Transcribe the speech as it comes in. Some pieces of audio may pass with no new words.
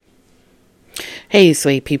Hey,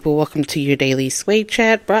 Sway people, welcome to your daily Sway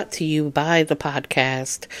Chat brought to you by the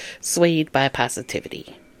podcast Swayed by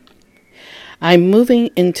Positivity. I'm moving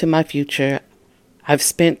into my future. I've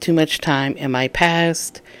spent too much time in my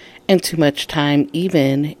past and too much time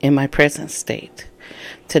even in my present state.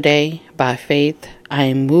 Today, by faith, I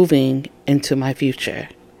am moving into my future.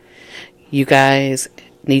 You guys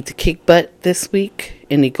need to kick butt this week.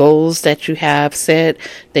 Any goals that you have set,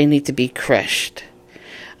 they need to be crushed.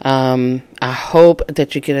 I hope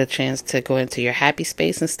that you get a chance to go into your happy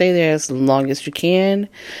space and stay there as long as you can.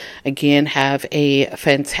 Again, have a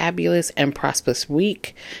fantabulous and prosperous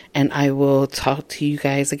week, and I will talk to you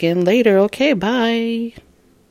guys again later. Okay, bye.